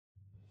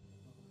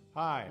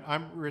Hi,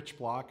 I'm Rich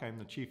Block. I'm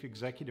the Chief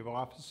Executive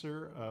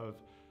Officer of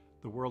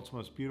the world's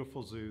most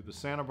beautiful zoo, the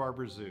Santa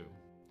Barbara Zoo.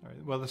 All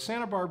right, well, the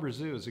Santa Barbara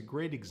Zoo is a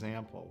great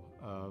example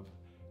of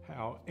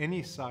how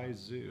any size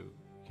zoo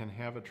can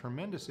have a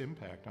tremendous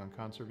impact on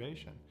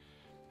conservation.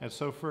 And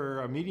so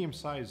for a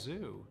medium-sized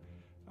zoo,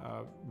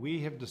 we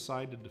have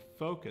decided to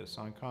focus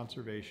on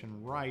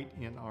conservation right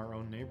in our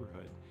own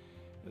neighborhood.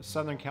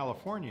 Southern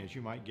California, as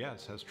you might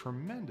guess, has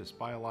tremendous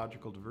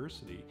biological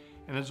diversity,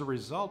 and as a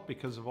result,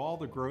 because of all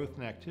the growth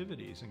and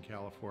activities in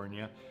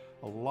California,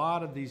 a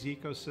lot of these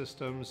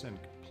ecosystems and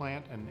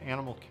plant and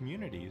animal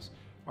communities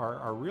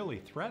are really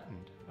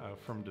threatened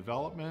from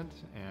development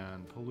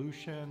and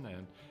pollution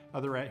and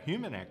other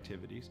human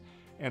activities,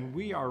 and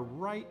we are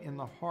right in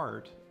the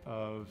heart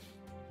of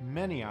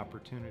many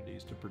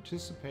opportunities to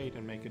participate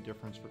and make a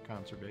difference for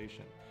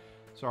conservation.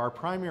 So our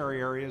primary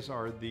areas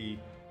are the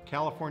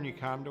California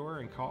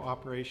condor in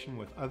cooperation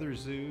with other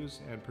zoos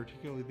and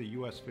particularly the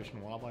U.S. Fish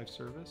and Wildlife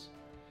Service,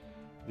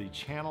 the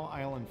Channel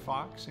Island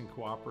fox in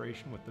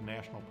cooperation with the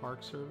National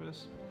Park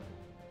Service,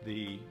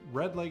 the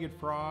red-legged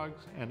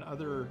frogs and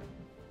other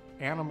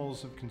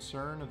animals of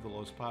concern of the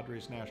Los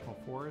Padres National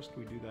Forest.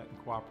 We do that in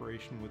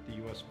cooperation with the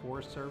U.S.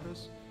 Forest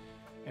Service.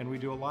 And we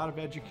do a lot of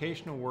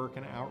educational work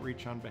and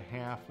outreach on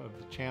behalf of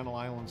the Channel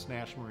Islands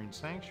National Marine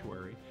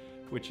Sanctuary,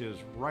 which is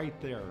right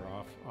there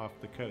off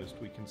the coast.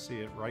 We can see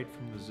it right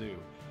from the zoo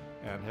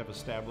and have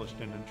established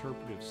an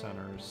interpretive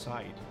center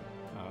site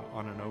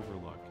on an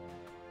overlook.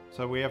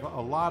 So we have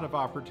a lot of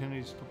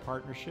opportunities for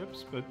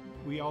partnerships, but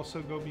we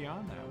also go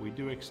beyond that. We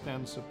do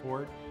extend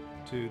support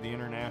to the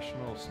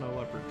International Snow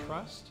Leopard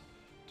Trust,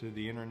 to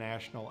the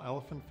International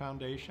Elephant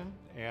Foundation,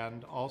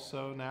 and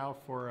also now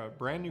for a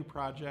brand new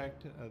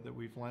project that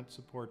we've lent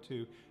support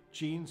to,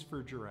 Genes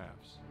for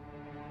Giraffes.